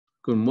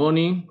Good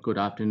morning, good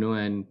afternoon,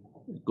 and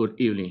good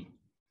evening.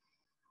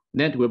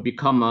 That will be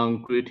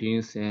common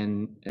greetings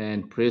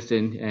and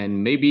present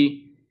and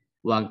maybe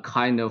one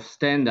kind of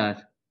standard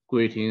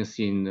greetings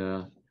in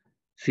the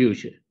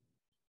future.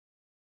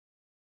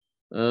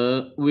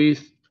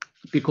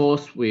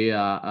 Because we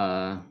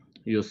are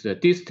use the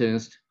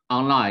distanced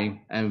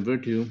online and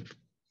virtual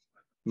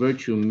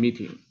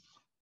meeting.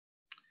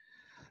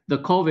 The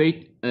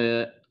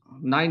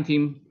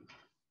COVID-19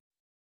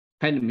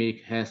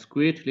 pandemic has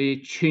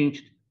greatly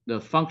changed the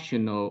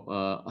functioning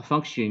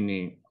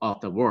of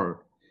the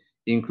world,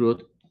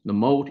 include the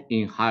mode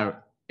in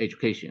higher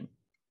education.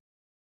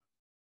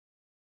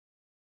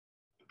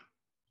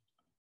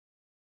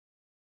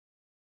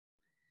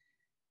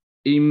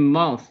 In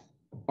months,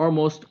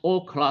 almost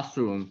all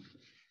classrooms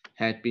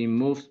had been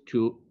moved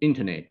to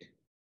internet.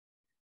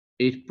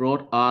 It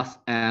brought us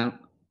an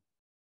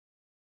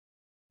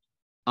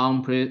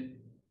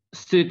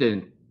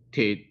unprecedented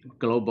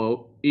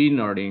global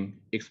e-learning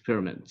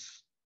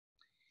experiments.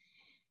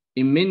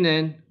 In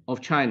mainland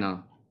of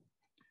China,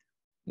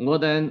 more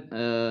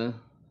than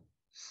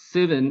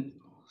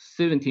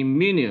 70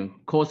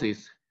 million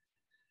courses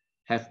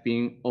have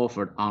been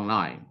offered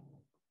online.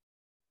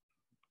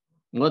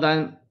 More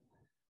than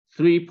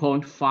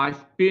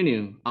 3.5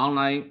 billion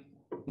online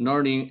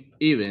learning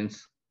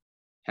events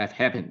have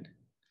happened.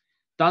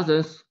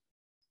 Dozens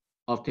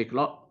of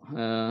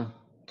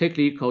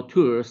technical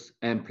tools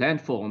and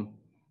platforms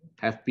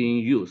have been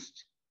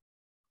used.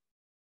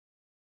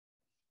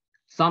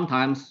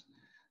 Sometimes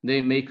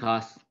they make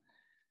us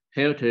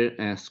helter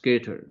and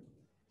skelter.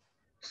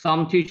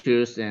 Some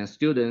teachers and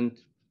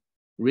students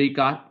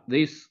regard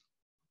this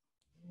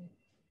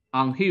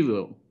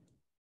upheaval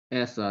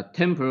as a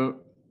temporary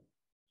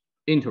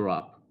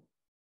interrupt.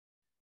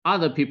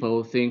 Other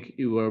people think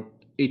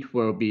it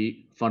will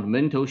be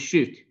fundamental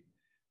shift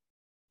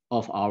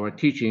of our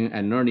teaching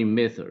and learning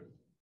method.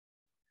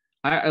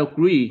 I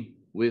agree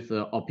with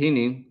the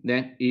opinion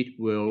that it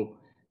will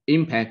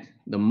impact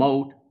the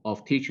mode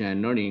of teaching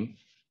and learning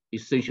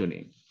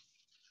essentially.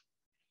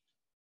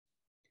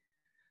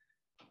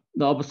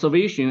 The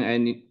observation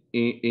and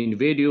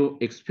individual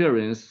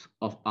experience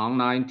of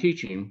online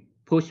teaching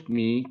pushed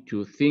me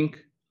to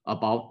think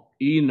about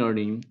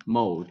e-learning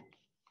mode,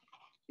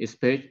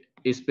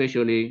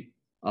 especially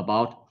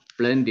about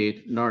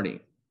blended learning.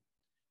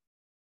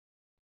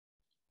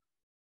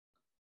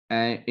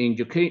 An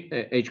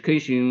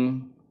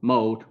education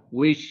mode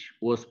which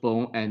was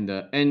born at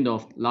the end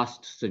of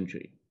last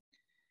century.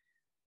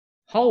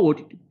 How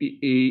would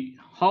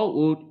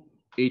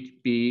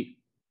it be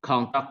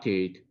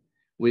conducted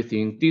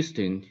within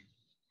distant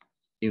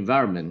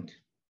environment?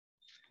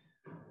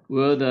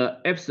 Will the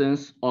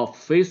absence of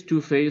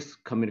face-to-face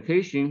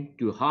communication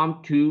do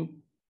harm to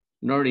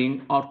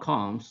learning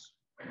outcomes?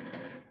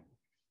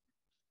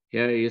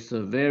 Here is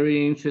a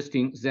very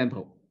interesting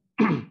example.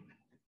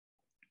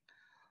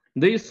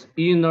 These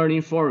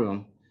e-learning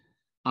forums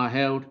are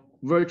held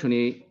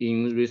virtually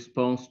in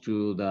response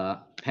to the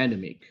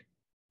pandemic.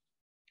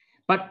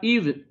 But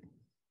even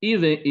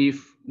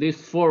if this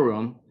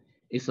forum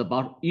is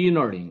about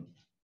e-learning,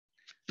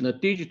 the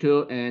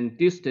digital and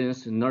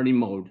distance learning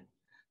mode,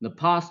 the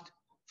past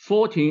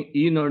 14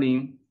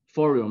 e-learning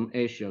forum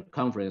Asia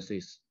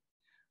conferences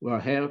were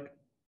held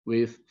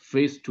with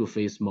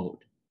face-to-face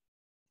mode.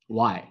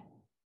 Why?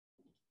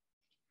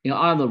 In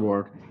other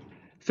words,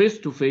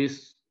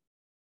 face-to-face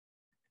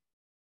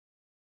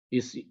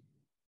is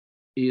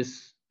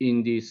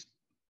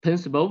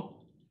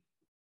indispensable.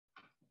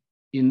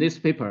 In this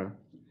paper,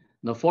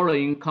 the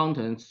following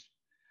contents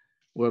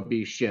will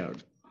be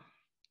shared.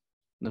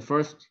 The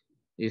first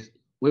is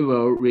we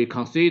will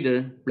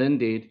reconsider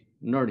blended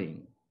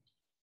learning.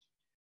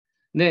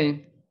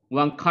 Then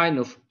one kind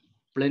of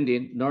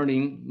blended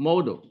learning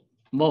mode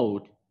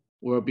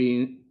will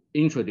be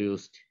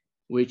introduced,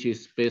 which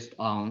is based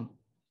on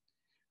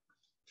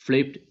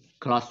flipped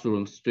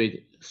classroom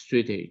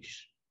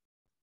strategies.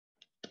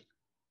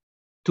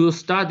 To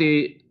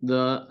study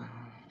the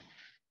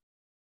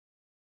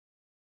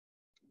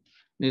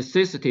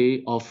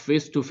necessity of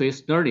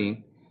face-to-face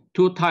learning,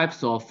 two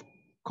types of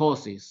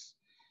courses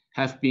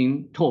have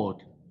been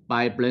taught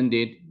by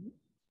blended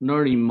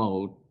learning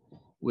mode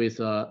with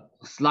a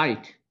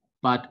slight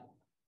but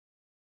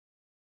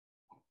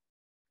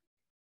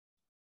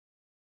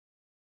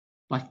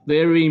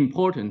very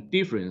important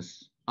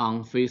difference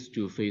on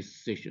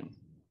face-to-face session.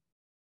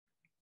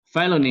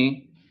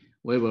 Finally,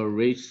 we will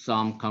reach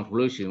some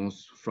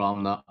conclusions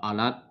from the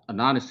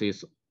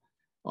analysis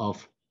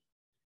of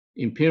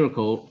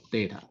empirical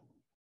data.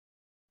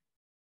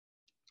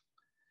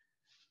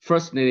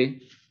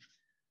 Firstly,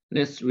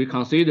 let's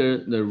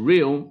reconsider the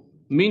real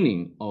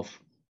meaning of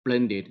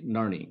blended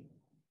learning.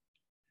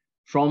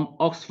 From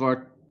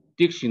Oxford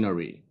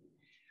Dictionary,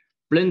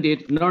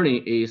 blended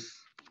learning is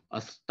a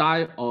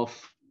style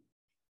of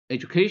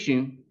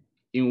education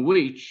in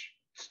which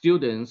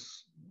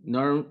students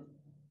learn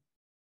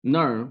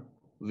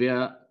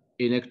via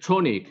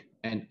electronic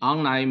and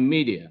online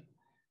media,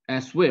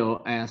 as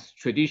well as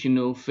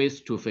traditional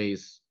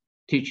face-to-face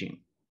teaching.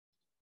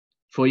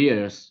 For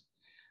years,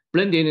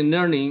 blended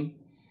learning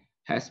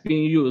has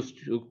been used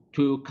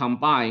to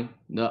combine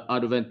the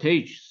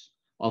advantages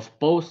of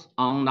both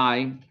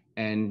online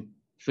and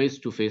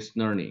face-to-face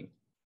learning,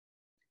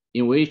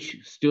 in which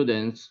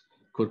students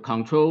could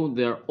control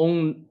their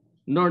own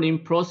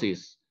learning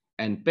process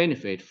and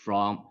benefit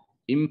from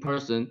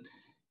in-person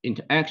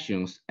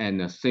interactions at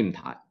the same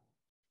time.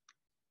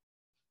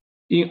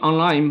 In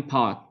online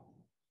part,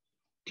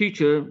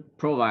 teachers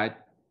provide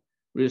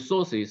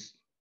resources,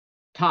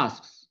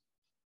 tasks,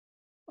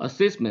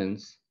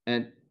 assessments,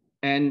 and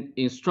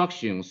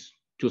instructions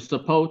to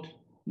support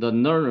the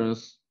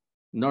learner's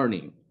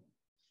learning.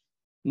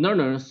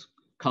 Learners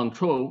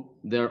control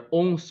their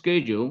own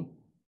schedule,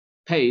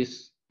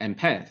 pace, and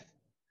path.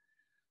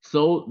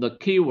 So the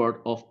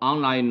keyword of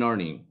online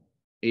learning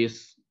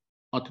is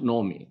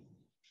autonomy.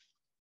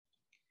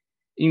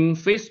 In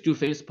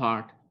face-to-face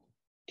part,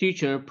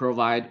 teachers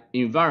provide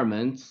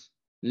environments,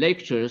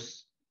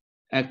 lectures,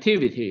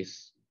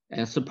 activities,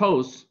 and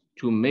supports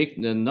to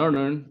make the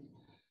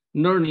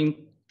learning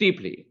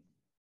deeply.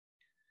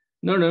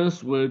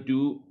 Learners will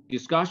do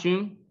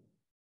discussion,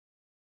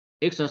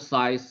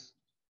 exercise,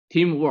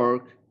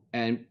 teamwork,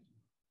 and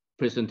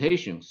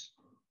presentations.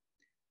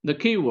 The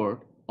keyword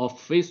of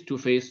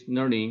face-to-face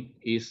learning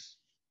is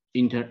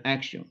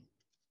interaction.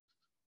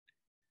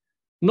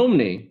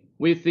 Normally,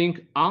 we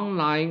think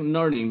online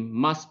learning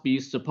must be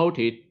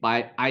supported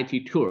by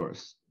IT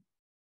tools,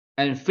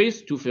 and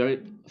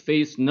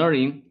face-to-face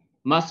learning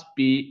must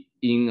be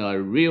in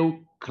a real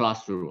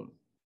classroom.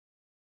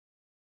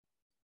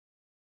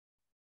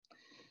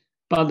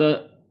 But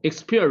the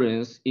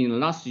experience in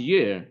last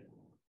year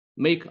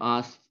make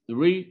us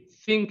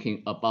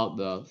rethinking about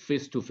the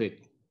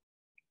face-to-face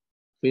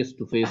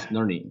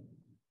learning.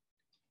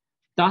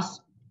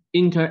 Does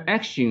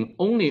interaction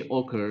only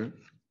occur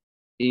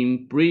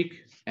in brick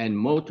and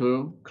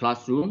mortar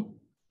classroom?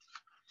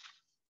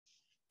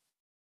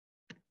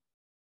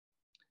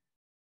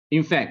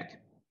 In fact,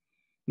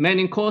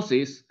 many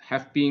courses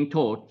have been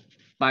taught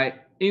by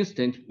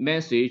instant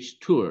message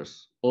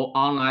tools or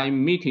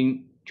online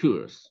meeting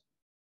tools,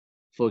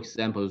 for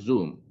example,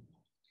 Zoom,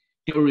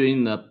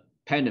 during the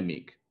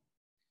pandemic.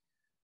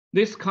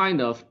 This kind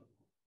of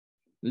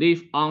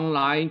live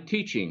online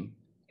teaching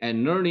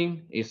and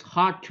learning is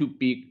hard to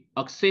be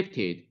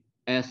accepted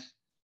as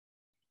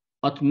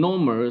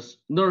autonomous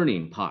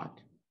learning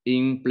part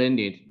in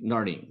blended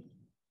learning.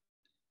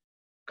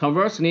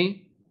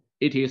 Conversely,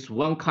 it is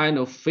one kind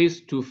of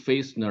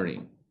face-to-face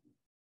learning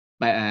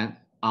by an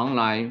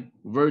online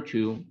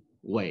virtual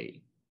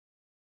way.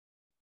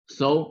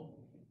 So,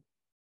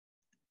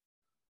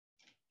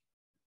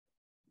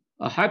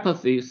 a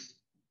hypothesis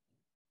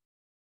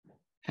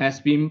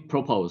has been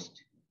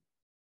proposed.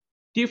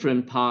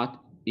 Different parts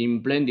in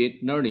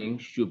blended learning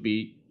should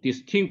be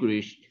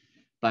distinguished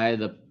by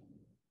the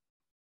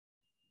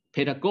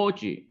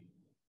pedagogy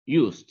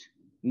used,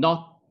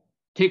 not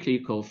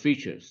technical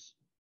features.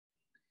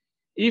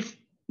 If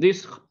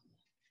this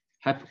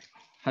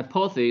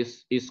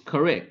hypothesis is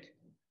correct,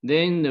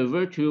 then the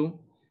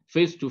virtual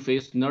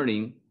face-to-face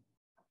learning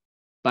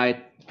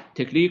by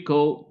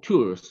technical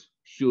tools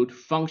should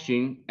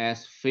function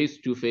as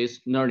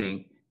face-to-face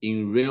learning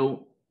in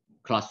real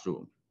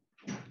classroom.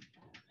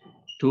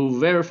 To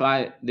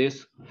verify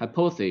this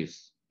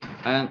hypothesis,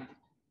 an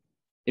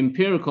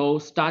empirical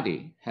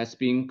study has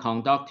been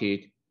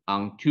conducted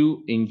on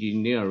 2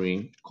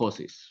 engineering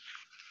courses.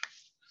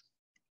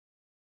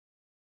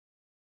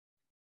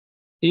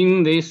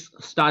 In this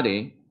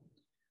study,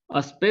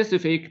 a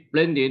specific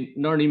blended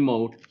learning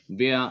mode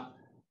via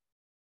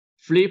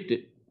flipped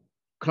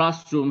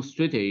classroom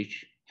strategy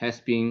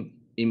has been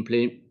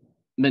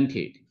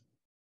implemented.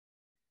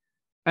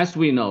 As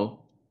we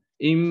know,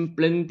 in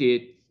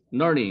blended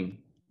learning,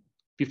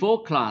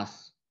 before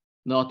class,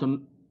 the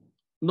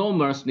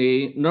autonomous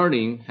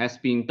learning has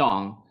been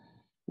done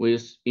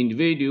with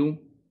individual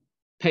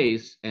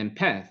pace and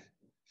path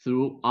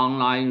through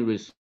online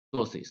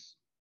resources.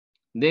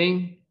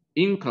 Then,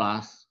 in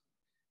class,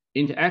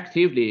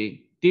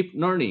 interactively deep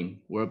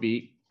learning will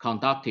be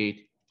conducted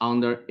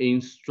under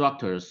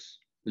instructors'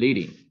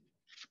 leading.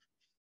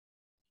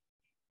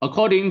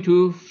 According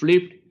to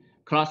flipped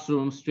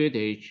classroom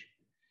strategy,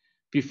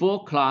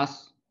 before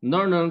class,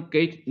 learners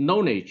get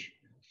knowledge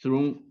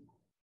through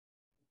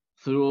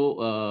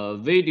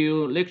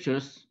video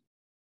lectures,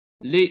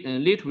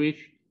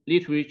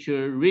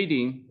 literature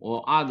reading,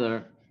 or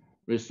other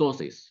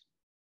resources.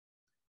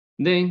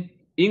 Then,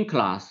 in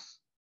class,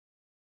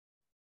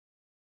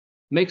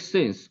 make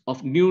sense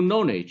of new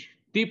knowledge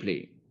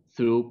deeply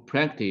through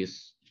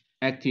practice,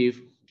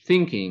 active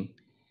thinking,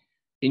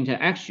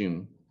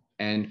 interaction,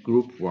 and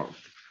group work.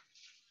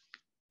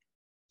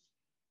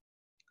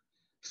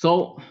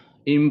 So,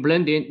 in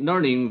blended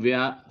learning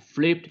via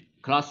flipped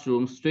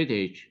classroom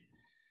strategy,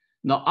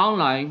 the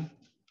online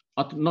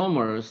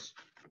autonomously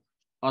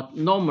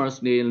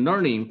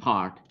learning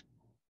part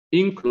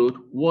include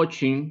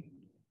watching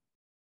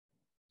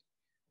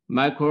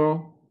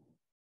micro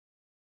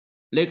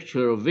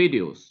lecture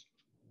videos,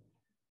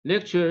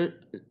 lecture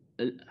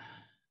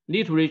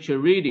literature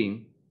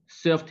reading,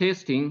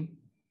 self-testing,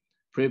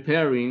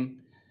 preparing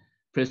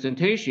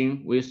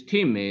presentation with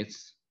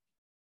teammates,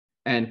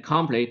 and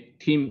complete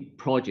team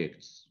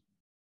projects.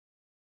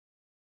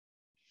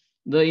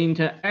 The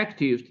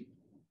interactive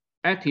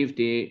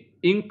activity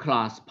in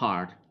class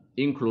part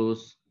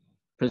includes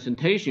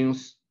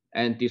presentations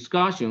and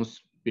discussions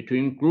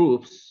between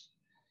groups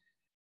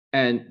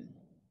and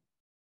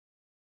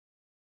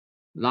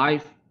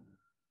live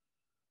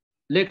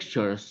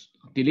lectures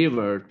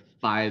delivered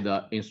by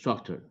the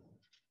instructor.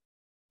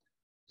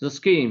 The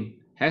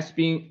scheme has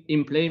been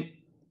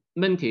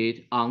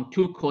implemented on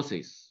 2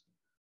 courses.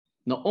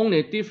 The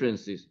only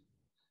difference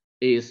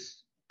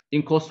is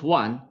in course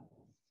 1,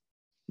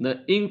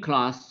 the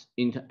in-class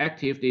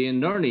interactive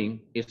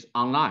learning is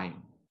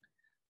online.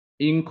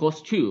 In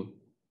course 2,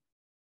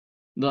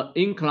 the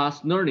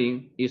in-class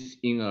learning is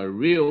in a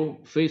real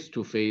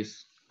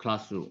face-to-face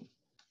classroom.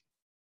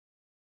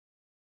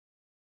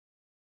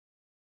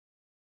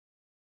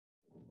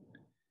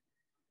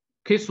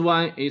 Case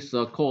 1 is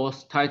a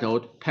course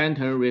titled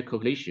Pattern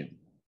Recognition.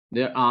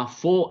 There are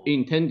 4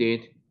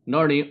 intended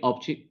learning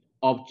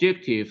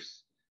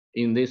objectives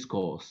in this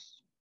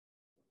course.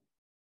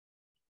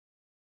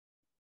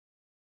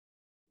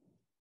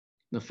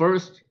 The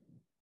first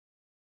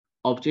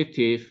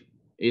objective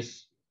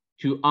is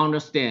to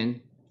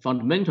understand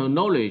fundamental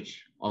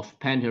knowledge of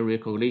pattern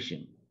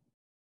recognition.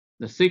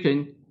 The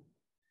second,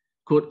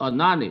 could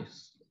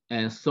analyze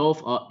and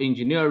solve an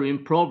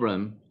engineering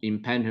problem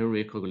in pattern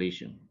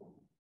recognition.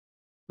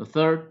 The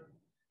third,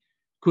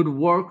 could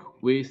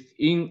work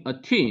within a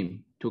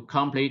team to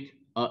complete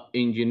an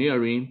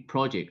engineering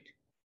project.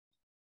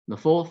 The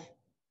fourth,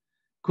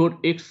 could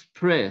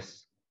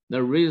express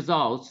the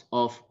results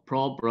of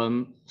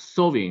problem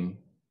solving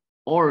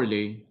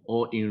orally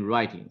or in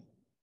writing.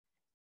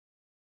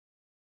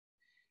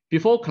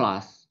 Before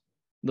class,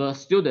 the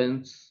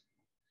students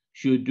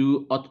should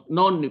do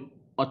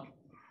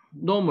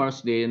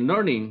autonomously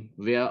learning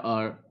via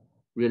a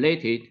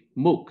related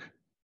MOOC,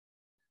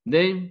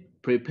 then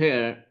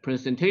prepare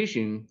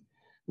presentation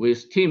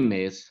with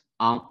teammates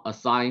on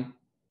assigned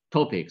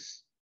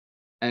topics,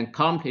 and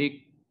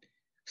complete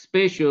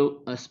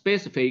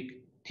specific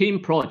team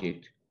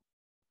project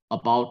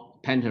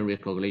about pattern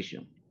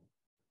recognition.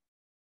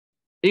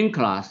 In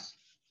class,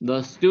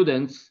 the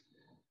students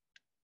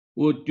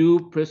would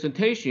do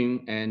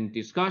presentation and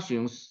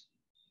discussions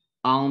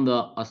on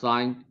the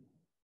assigned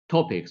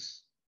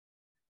topics,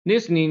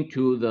 listening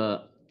to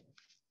the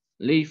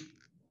live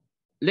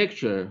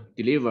lecture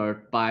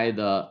delivered by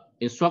the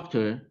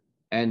instructor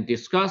and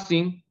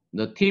discussing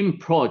the team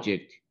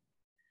project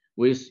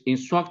with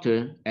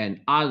instructor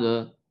and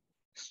other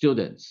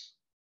students.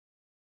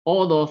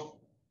 All of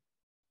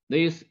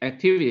these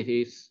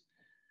activities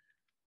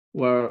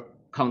were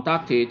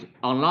conducted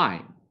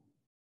online,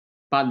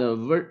 but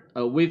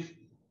with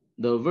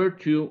the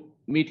virtual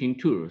meeting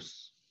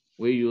tools,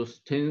 we use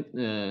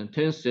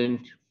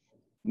Tencent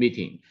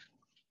meeting.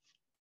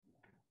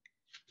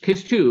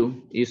 Case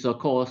 2 is a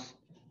course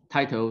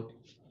titled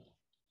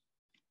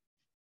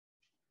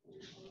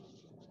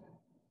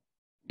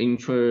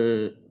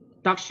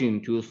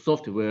Introduction to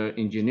Software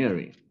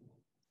Engineering.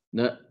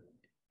 The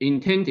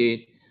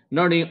intended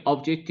learning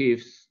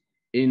objectives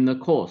in the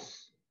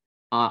course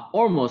are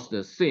almost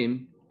the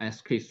same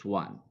as case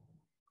 1.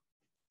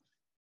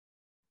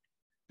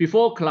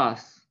 Before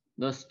class,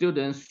 the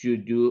students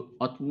should do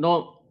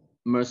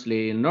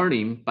autonomously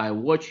learning by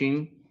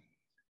watching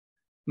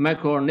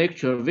micro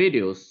lecture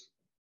videos,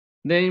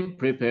 then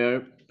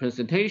prepare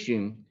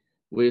presentation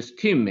with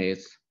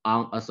teammates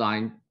on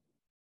assigned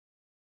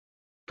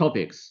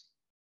topics,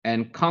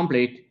 and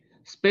complete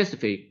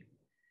specific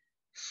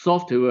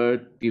software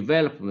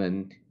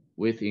development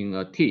within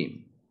a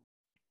team.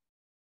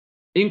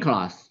 In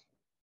class,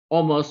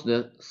 almost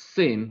the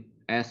same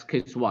as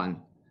case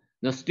 1,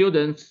 the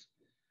students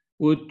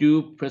would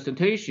do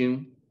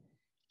presentation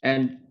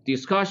and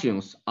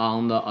discussions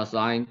on the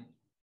assigned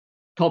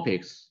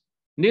topics,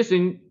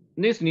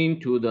 listening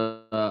to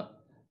the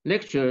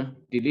lecture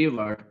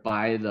delivered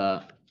by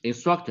the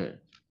instructor,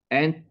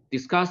 and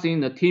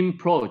discussing the team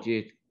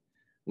project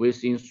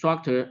with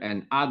instructor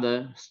and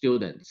other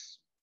students.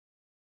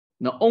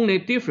 The only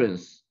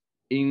difference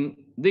in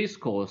this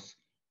course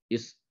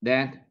is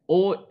that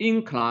all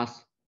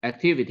in-class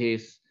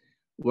activities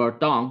were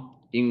done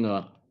in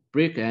a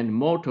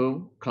brick-and-mortar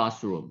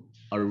classroom,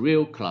 a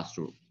real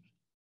classroom.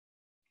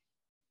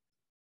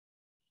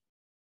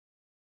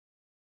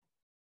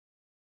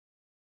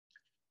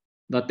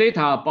 The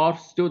data about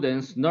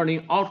students'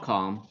 learning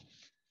outcome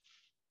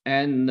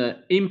and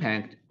the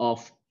impact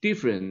of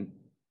different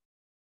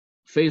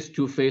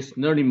face-to-face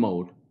learning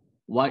mode,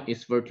 one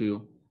is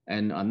virtual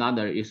and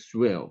another is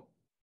real,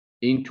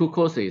 in 2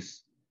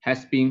 courses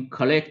has been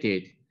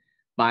collected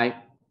by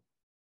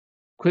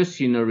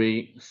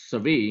questionnaire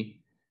survey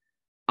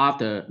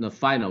after the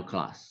final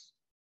class.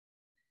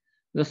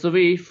 The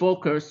survey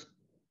focused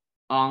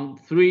on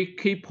 3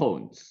 key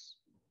points.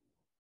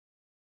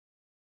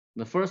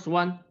 The first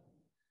one,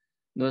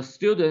 the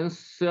students'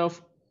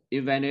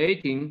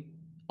 self-evaluating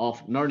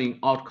of learning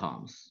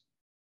outcomes.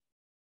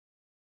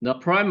 The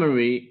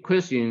primary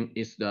question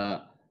is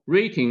the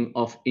rating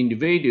of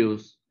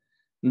individuals'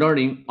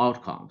 learning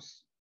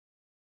outcomes.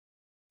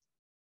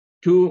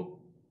 To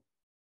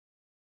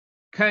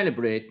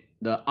calibrate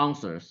the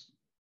answers,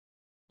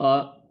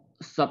 a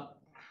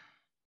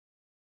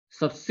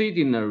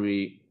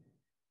subsidiary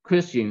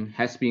question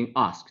has been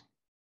asked.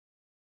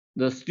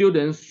 The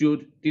students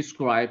should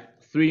describe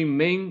 3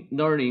 main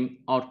learning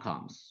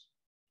outcomes.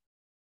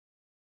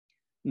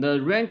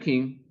 The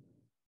ranking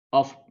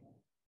of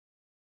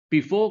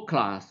before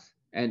class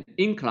and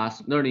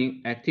in-class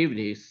learning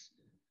activities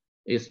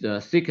is the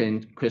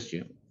second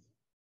question.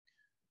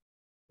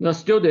 The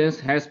students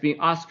has been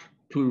asked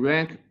to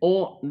rank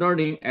all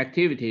learning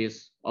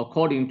activities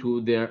according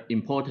to their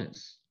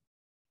importance.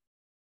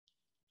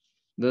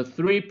 The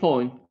 3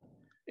 point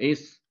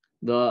is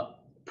the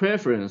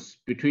preference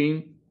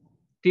between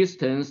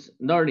distance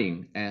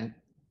learning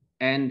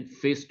and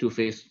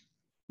face-to-face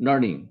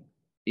learning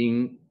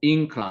in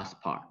in-class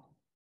part.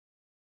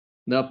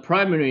 The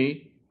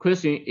primary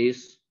question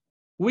is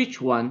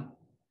which one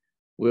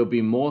will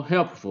be more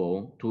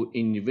helpful to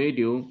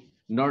individual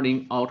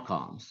learning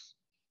outcomes.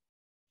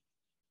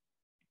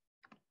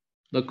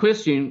 The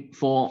question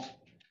for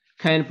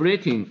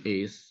calibrating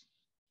is,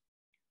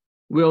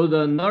 will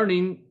the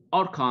learning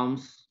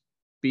outcomes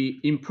be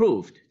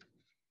improved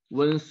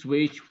when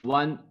switch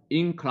one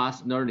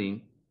in-class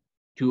learning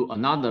to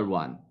another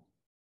one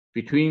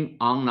between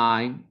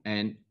online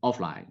and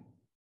offline?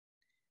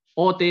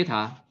 All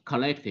data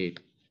collected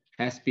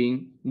has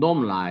been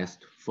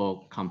normalized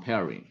for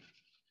comparing.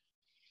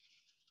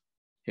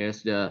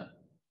 Here's the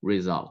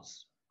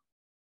results.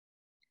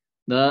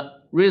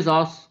 The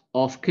results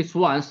of Case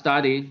 1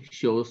 study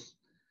shows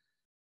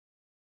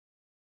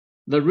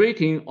the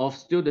rating of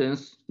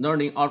students'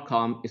 learning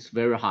outcome is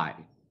very high.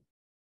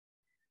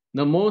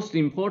 The most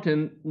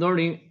important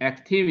learning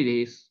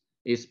activities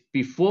is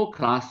before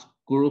class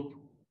group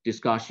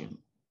discussion.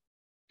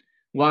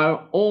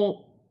 While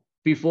all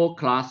before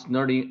class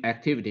learning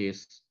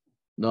activities,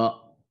 the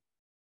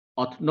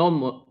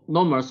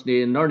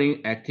autonomously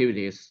learning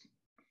activities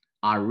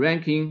are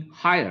ranking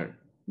higher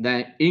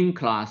than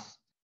in-class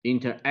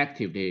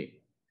interactive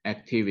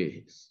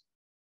activities.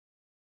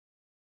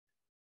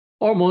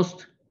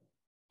 Almost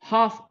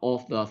half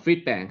of the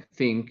feedback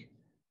think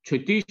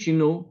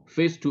traditional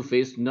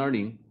face-to-face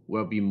learning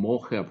will be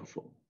more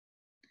helpful,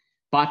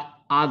 but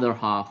other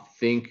half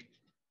think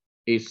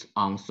it's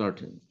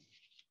uncertain.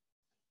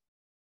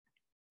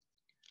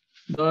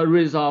 The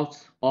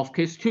results of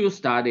Case 2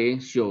 study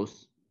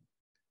shows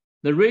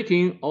the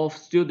rating of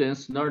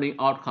students' learning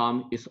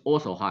outcome is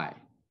also high.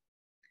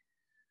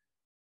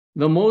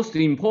 The most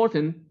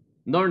important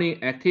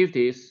learning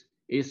activities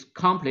is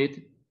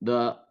complete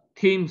the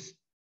team's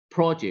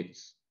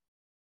projects,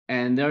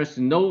 and there's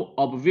no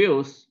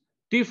obvious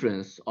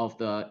difference of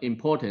the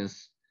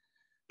importance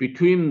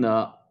between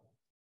the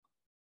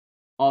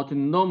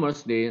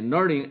autonomously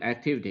learning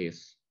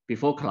activities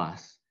before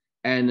class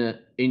and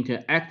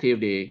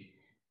interactive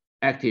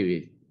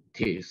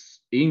activities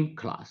in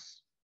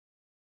class.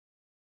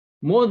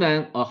 More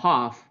than a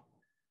half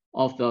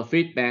of the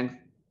feedback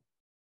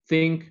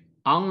think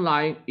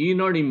online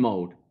e-learning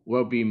mode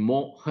will be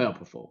more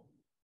helpful.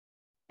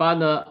 But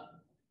the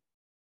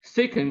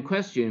second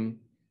question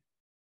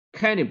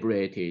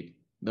calibrated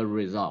the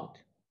result.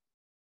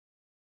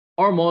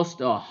 Almost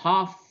a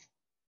half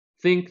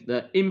think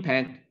the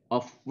impact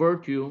of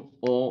virtual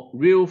or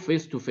real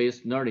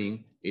face-to-face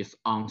learning is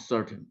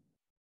uncertain,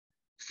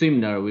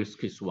 similar with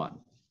Case 1.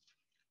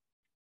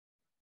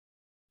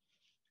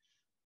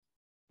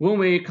 When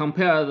we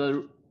compare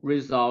the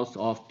results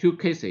of 2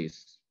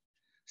 cases,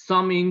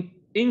 some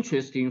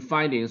interesting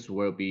findings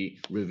will be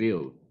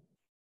revealed.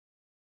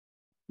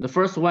 The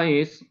first one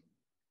is,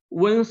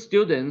 when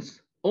students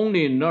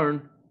only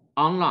learn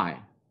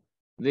online,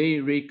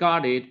 they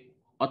regarded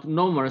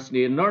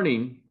autonomously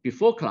learning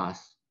before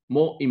class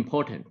more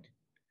important.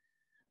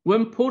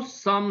 When put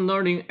some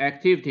learning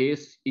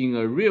activities in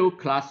a real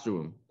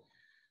classroom,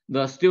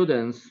 the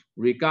students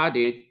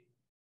regarded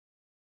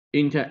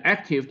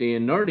interactive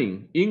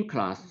learning in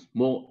class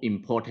more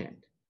important.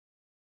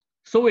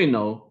 So we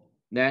know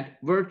that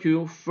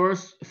virtual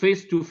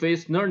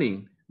face-to-face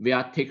learning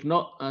via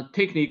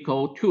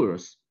technical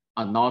tools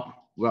are not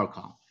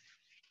welcome.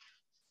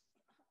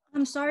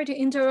 I'm sorry to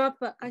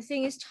interrupt, but I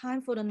think it's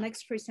time for the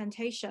next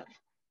presentation.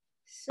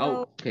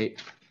 So, okay.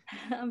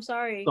 I'm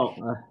sorry. So,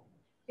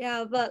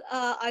 yeah, but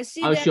I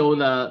see I'll that... show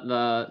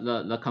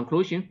the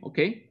conclusion.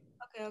 Okay.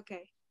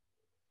 Okay.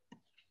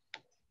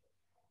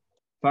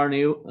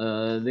 Finally,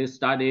 this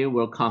study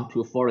will come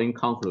to following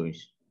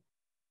conclusions.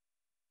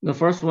 The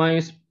first one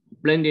is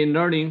blended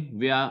learning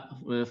via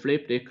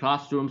flipped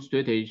classroom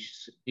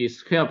strategies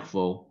is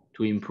helpful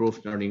to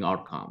improve learning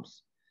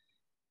outcomes.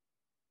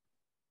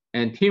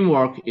 And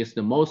teamwork is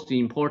the most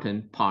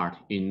important part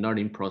in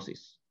learning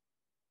process.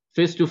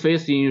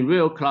 Face-to-face in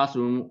real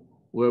classroom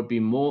will be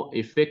more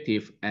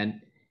effective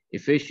and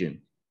efficient.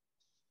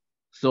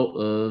 So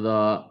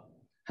the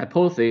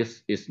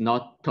hypothesis is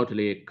not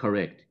totally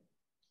correct.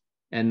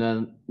 And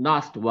the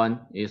last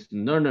one is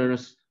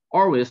learners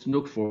always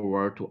look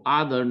forward to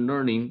other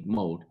learning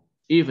mode,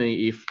 even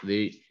if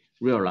they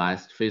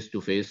realize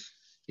face-to-face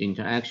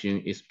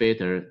interaction is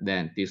better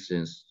than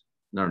distance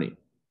learning.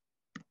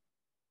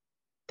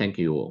 Thank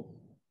you all.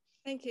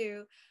 Thank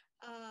you.